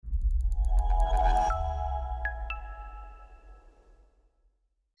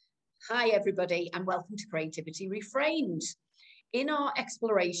Hi, everybody, and welcome to Creativity Reframed. In our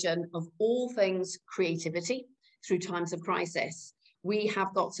exploration of all things creativity through times of crisis, we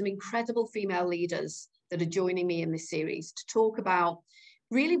have got some incredible female leaders that are joining me in this series to talk about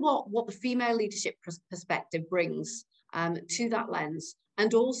really what the female leadership perspective brings to that lens,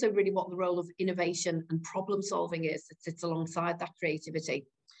 and also really what the role of innovation and problem solving is that sits alongside that creativity.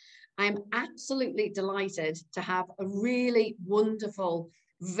 I'm absolutely delighted to have a really wonderful,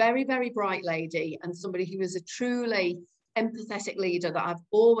 very, very bright lady and somebody who is a truly empathetic leader that I've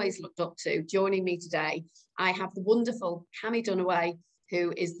always looked up to joining me today. I have the wonderful Cammie Dunaway,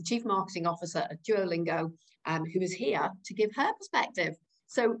 who is the Chief Marketing Officer at Duolingo, who is here to give her perspective.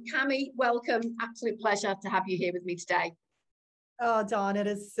 So Cammie, welcome. Absolute pleasure to have you here with me today. Oh, Dawn, it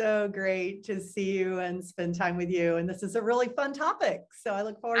is so great to see you and spend time with you. And this is a really fun topic. So I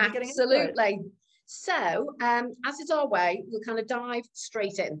look forward to getting into it. Absolutely. So, as is our way, we'll kind of dive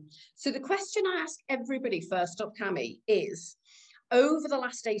straight in. So the question I ask everybody first up, Cammie, is over the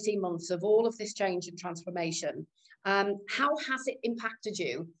last 18 months of all of this change and transformation, how has it impacted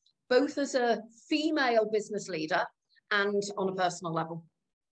you, both as a female business leader and on a personal level?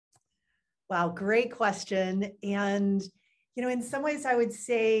 Wow, great question. And, you know, in some ways, I would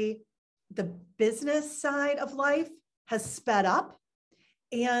say the business side of life has sped up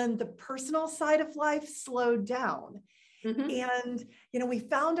and the personal side of life slowed down. Mm-hmm. And, you know, we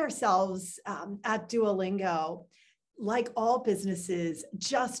found ourselves at Duolingo, like all businesses,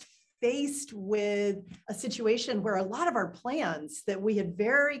 just faced with a situation where a lot of our plans that we had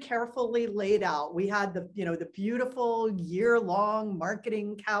very carefully laid out, we had the beautiful year-long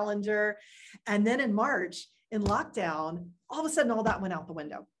marketing calendar. And then in March, in lockdown, all of a sudden, all that went out the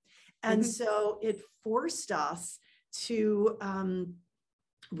window. And so it forced us to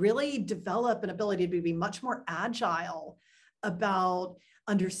really develop an ability to be much more agile about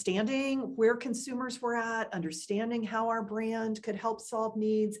understanding where consumers were at, understanding how our brand could help solve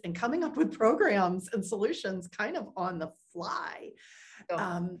needs, and coming up with programs and solutions kind of on the fly.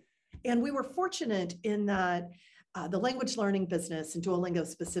 Oh. And we were fortunate in that the language learning business, and Duolingo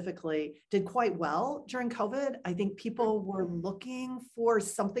specifically, did quite well during COVID. I think people were looking for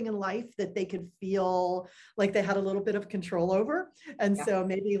something in life that they could feel like they had a little bit of control over. And so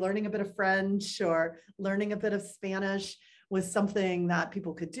maybe learning a bit of French or learning a bit of Spanish was something that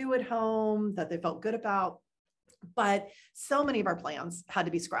people could do at home, that they felt good about. But so many of our plans had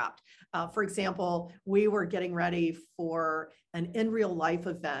to be scrapped. For example, we were getting ready for an in real life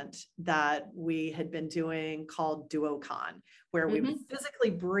event that we had been doing called DuoCon, where we would physically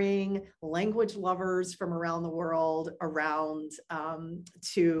bring language lovers from around the world around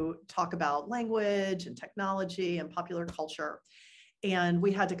to talk about language and technology and popular culture. And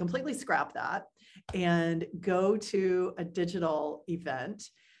we had to completely scrap that and go to a digital event,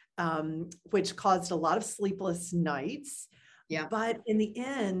 which caused a lot of sleepless nights. Yeah. But in the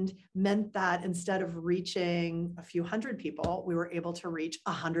end meant that instead of reaching a few hundred people, we were able to reach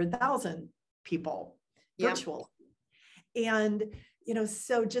 100,000 people virtually. And, you know,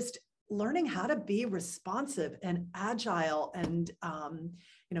 so just learning how to be responsive and agile and,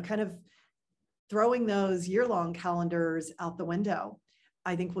 you know, kind of throwing those year-long calendars out the window,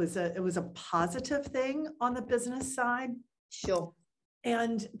 I think it was a positive thing on the business side. Sure.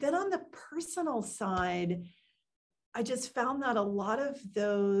 And then on the personal side, I just found that a lot of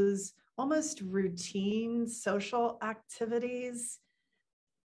those almost routine social activities,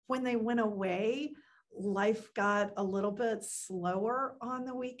 when they went away, life got a little bit slower on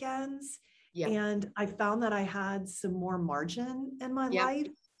the weekends. Yeah. And I found that I had some more margin in my life.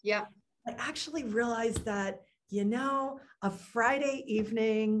 Yeah. I actually realized that, you know, a Friday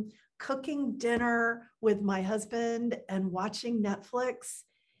evening, cooking dinner with my husband and watching Netflix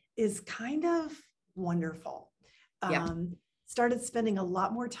is kind of wonderful. Started spending a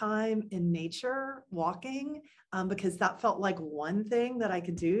lot more time in nature, walking, because that felt like one thing that I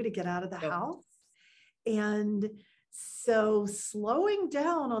could do to get out of the house. And so slowing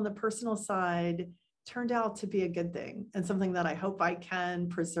down on the personal side turned out to be a good thing and something that I hope I can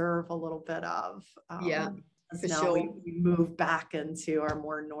preserve a little bit of. For now sure. we move back into our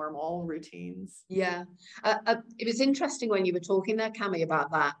more normal routines. Yeah. It was interesting when you were talking there, Cammie, about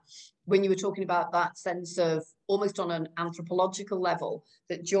that, when you were talking about that sense of almost on an anthropological level,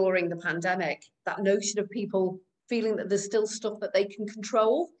 that during the pandemic, that notion of people feeling that there's still stuff that they can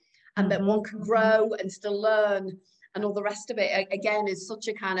control and that one can grow and still learn and all the rest of it, again, is such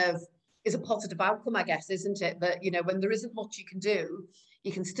a kind of, is a positive outcome, I guess, isn't it? That, you know, when there isn't much you can do,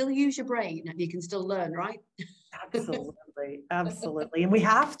 you can still use your brain and you can still learn, right? Absolutely. Absolutely. And we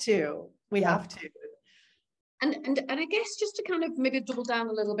have to. We have to. And I guess just to kind of maybe double down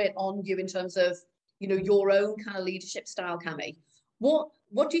a little bit on you in terms of, you know, your own kind of leadership style, Cammie,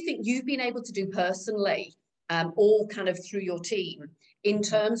 what do you think you've been able to do personally, or kind of through your team in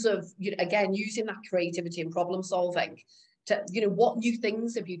terms of, you know, again, using that creativity and problem solving to, you know, what new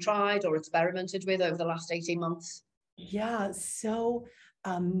things have you tried or experimented with over the last 18 months? Yeah. So,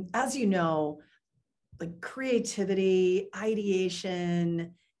 as you know, like creativity,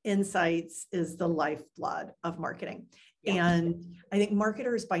 ideation, insights is the lifeblood of marketing. Yeah. And I think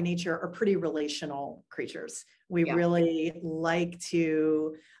marketers by nature are pretty relational creatures. We really like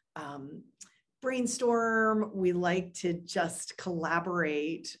to brainstorm. We like to just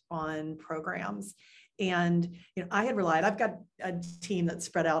collaborate on programs. And, you know, I've got a team that's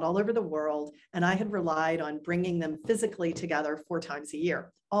spread out all over the world, and I had relied on bringing them physically together 4 times a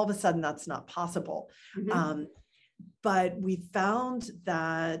year. All of a sudden, that's not possible. But we found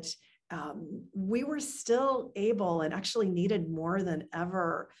that we were still able and actually needed more than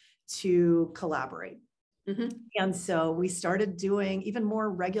ever to collaborate. And so we started doing even more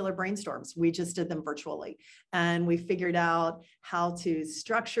regular brainstorms. We just did them virtually. And we figured out how to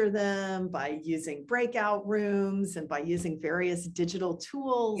structure them by using breakout rooms and by using various digital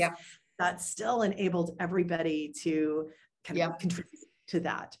tools that still enabled everybody to kind of contribute to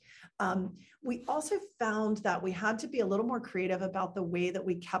that. We also found that we had to be a little more creative about the way that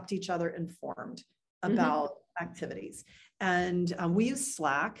we kept each other informed about activities. And we use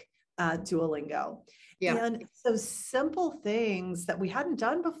Slack at Duolingo. And so simple things that we hadn't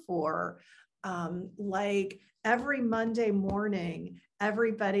done before, like every Monday morning,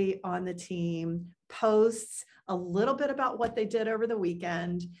 everybody on the team posts a little bit about what they did over the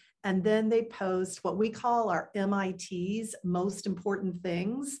weekend. And then they post what we call our MITs, most important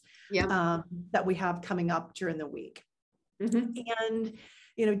things that we have coming up during the week. And,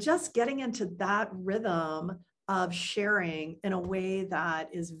 you know, just getting into that rhythm of sharing in a way that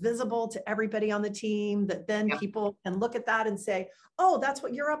is visible to everybody on the team, that then people can look at that and say, oh, that's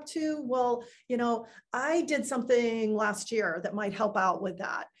what you're up to. Well, you know, I did something last year that might help out with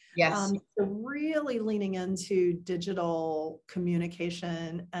that. So really leaning into digital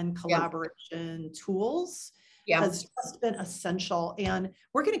communication and collaboration tools has just been essential. And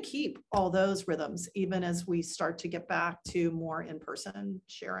we're going to keep all those rhythms, even as we start to get back to more in-person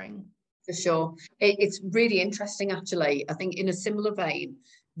sharing. For sure. It's really interesting, actually. I think in a similar vein,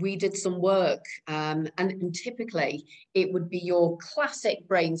 we did some work and typically it would be your classic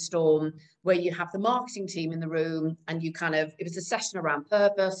brainstorm where you have the marketing team in the room and you kind of, it was a session around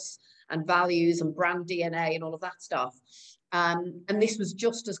purpose and values and brand DNA and all of that stuff. And this was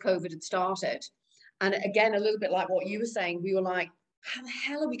just as COVID had started. And again, a little bit like what you were saying, we were like, how the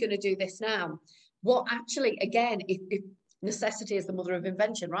hell are we going to do this now? Well, actually, again, if necessity is the mother of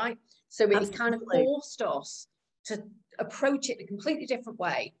invention, right? So it kind of forced us to approach it in a completely different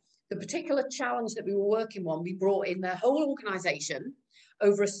way. The particular challenge that we were working on, we brought in their whole organization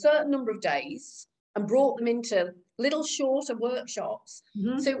over a certain number of days and brought them into little shorter workshops.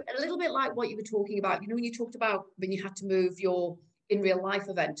 So a little bit like what you were talking about, you know, when you talked about when you had to move your in real life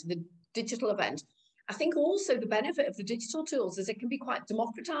event to the digital event, I think also the benefit of the digital tools is it can be quite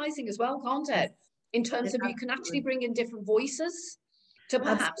democratizing as well, can't it? In terms of you can actually bring in different voices to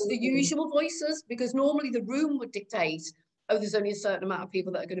perhaps the usual voices, because normally the room would dictate, oh, there's only a certain amount of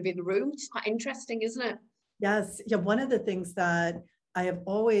people that are going to be in the room. It's quite interesting, isn't it? Yes. Yeah. One of the things that I have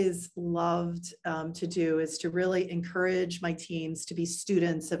always loved to do is to really encourage my teams to be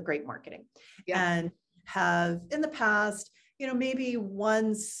students of great marketing and have in the past, you know, maybe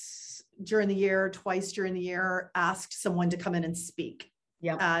once during the year, twice during the year, asked someone to come in and speak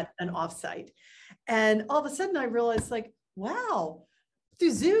at an offsite. And all of a sudden I realized, like, wow,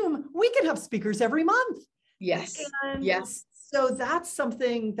 through Zoom, we can have speakers every month. And so that's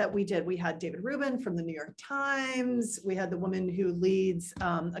something that we did. We had David Rubin from the New York Times. We had the woman who leads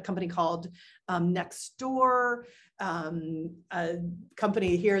a company called Nextdoor, a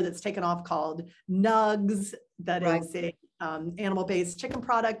company here that's taken off called Nugs, that is a animal-based chicken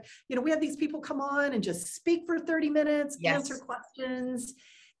product. You know, we had these people come on and just speak for 30 minutes, answer questions.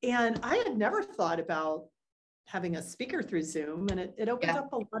 And I had never thought about having a speaker through Zoom, and it opens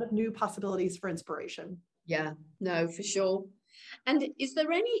up a lot of new possibilities for inspiration. Yeah, no, for sure. And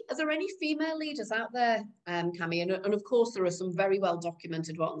are there any female leaders out there, Cammie? And of course, there are some very well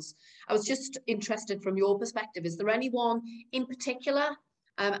documented ones. I was just interested from your perspective, is there anyone in particular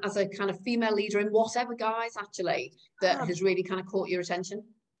as a kind of female leader in whatever guise actually that has really kind of caught your attention?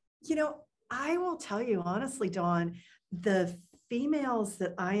 You know, I will tell you honestly, Dawn, the females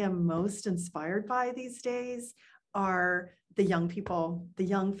that I am most inspired by these days are the young people, the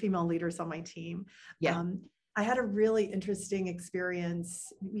young female leaders on my team. I had a really interesting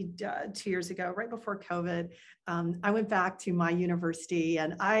experience maybe 2 years ago, right before COVID. I went back to my university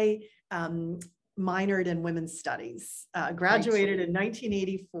and I minored in women's studies, graduated in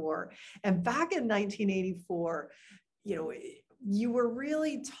 1984. And back in 1984, you were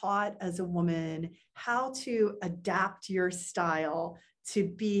really taught as a woman how to adapt your style to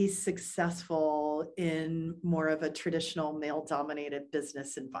be successful in more of a traditional male-dominated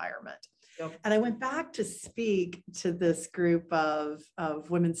business environment. Yep. And I went back to speak to this group of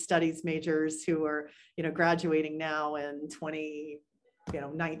women's studies majors who are, graduating now in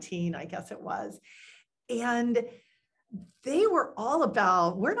 2019, I guess it was. And they were all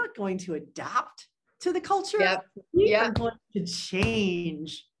about, we're not going to adapt to the culture. Yep. We are going to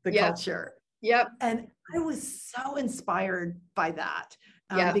change the culture. Yep. And I was so inspired by that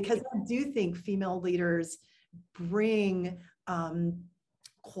because I do think female leaders bring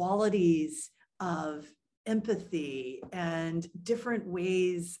qualities of empathy and different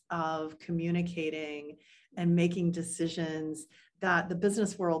ways of communicating and making decisions that the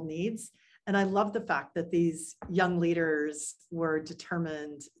business world needs. And I love the fact that these young leaders were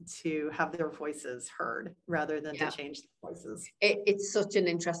determined to have their voices heard rather than to change their voices. It's such an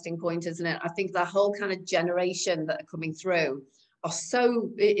interesting point, isn't it? I think the whole kind of generation that are coming through are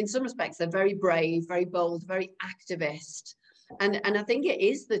so, in some respects, they're very brave, very bold, very activist. And I think it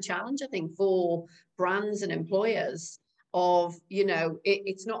is the challenge, I think, for brands and employers of,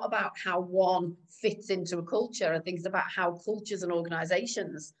 it's not about how one fits into a culture. I think it's about how cultures and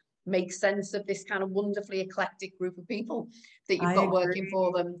organizations make sense of this kind of wonderfully eclectic group of people that you've got working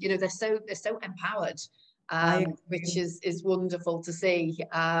for them. They're so empowered, which is wonderful to see.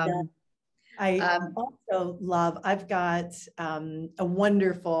 I also love, I've got a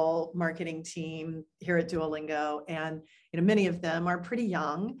wonderful marketing team here at Duolingo, and many of them are pretty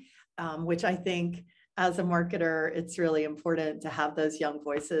young, which I think as a marketer, it's really important to have those young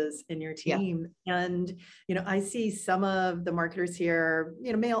voices in your team. And, I see some of the marketers here,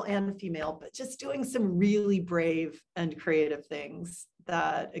 male and female, but just doing some really brave and creative things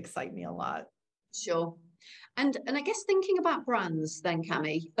that excite me a lot. Sure. And I guess thinking about brands then,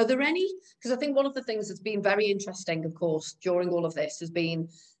 Cammie, are there any, because I think one of the things that's been very interesting, of course, during all of this has been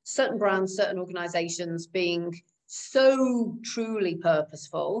certain brands, certain organizations being so truly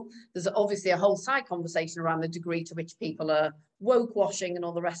purposeful. There's obviously a whole side conversation around the degree to which people are woke washing and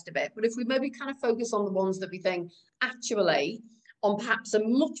all the rest of it. But if we maybe kind of focus on the ones that we think actually on perhaps a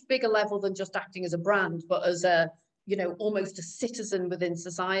much bigger level than just acting as a brand, but as a, almost a citizen within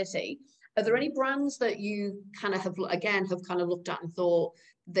society, are there any brands that you kind of have kind of looked at and thought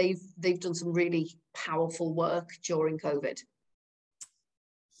they've done some really powerful work during COVID?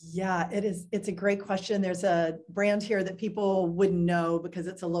 Yeah, it's a great question. There's a brand here that people wouldn't know because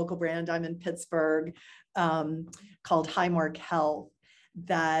it's a local brand. I'm in Pittsburgh, called Highmark Health,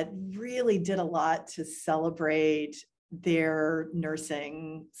 that really did a lot to celebrate their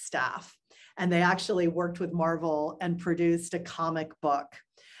nursing staff. And they actually worked with Marvel and produced a comic book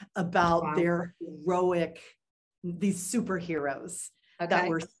about their heroic, these superheroes that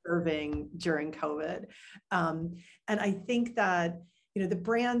were serving during COVID. And I think that, the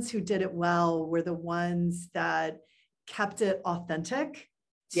brands who did it well were the ones that kept it authentic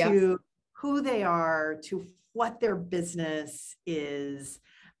to who they are, to what their business is,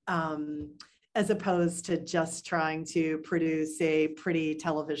 as opposed to just trying to produce a pretty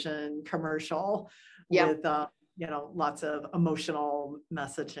television commercial with, lots of emotional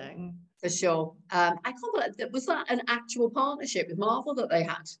messaging. For sure. I can't believe, was that an actual partnership with Marvel that they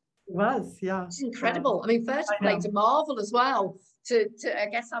had? It was, yeah. It's incredible. I mean, fair play to Marvel as well, to I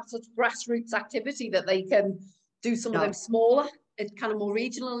guess have such grassroots activity that they can do some of them smaller, it's kind of more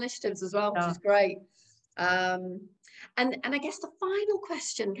regional initiatives as well, which is great. And I guess the final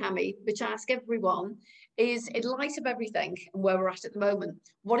question, Cammie, which I ask everyone, is in light of everything and where we're at the moment,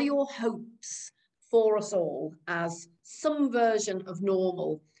 what are your hopes for us all as some version of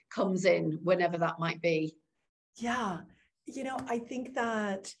normal comes in, whenever that might be? Yeah, I think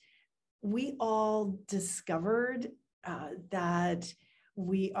that we all discovered that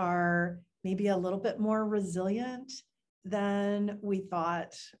we are maybe a little bit more resilient than we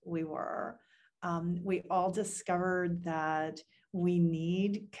thought we were. We all discovered that we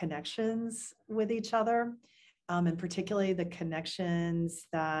need connections with each other, and particularly the connections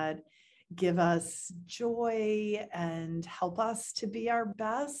that give us joy and help us to be our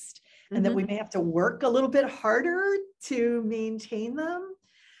best, and that we may have to work a little bit harder to maintain them.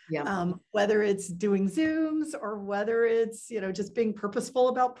 Whether it's doing Zooms or whether it's, just being purposeful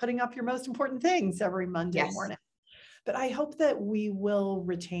about putting up your most important things every Monday morning. But I hope that we will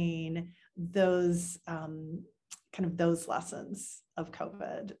retain those kind of those lessons of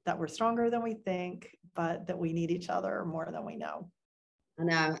COVID, that we're stronger than we think, but that we need each other more than we know. I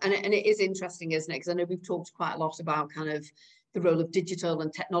know, and it is interesting, isn't it? Because I know we've talked quite a lot about kind of the role of digital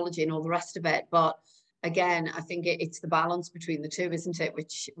and technology and all the rest of it, but again, I think it's the balance between the two, isn't it?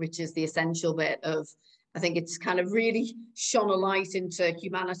 Which is the essential bit of, I think it's kind of really shone a light into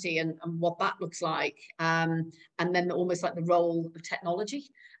humanity and what that looks like. And then almost like the role of technology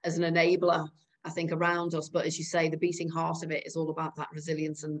as an enabler, I think, around us. But as you say, the beating heart of it is all about that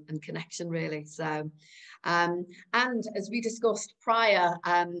resilience and connection, really. So, and as we discussed prior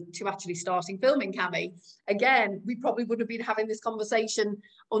to actually starting filming, Cammie, again, we probably wouldn't have been having this conversation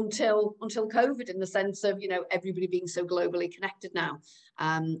until COVID, in the sense of, you know, everybody being so globally connected now,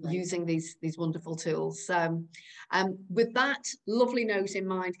 using these wonderful tools. So with that lovely note in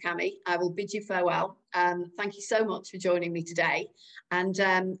mind, Cammie, I will bid you farewell. Thank you so much for joining me today, and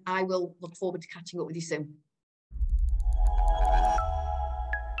I will look forward to catching up with you soon.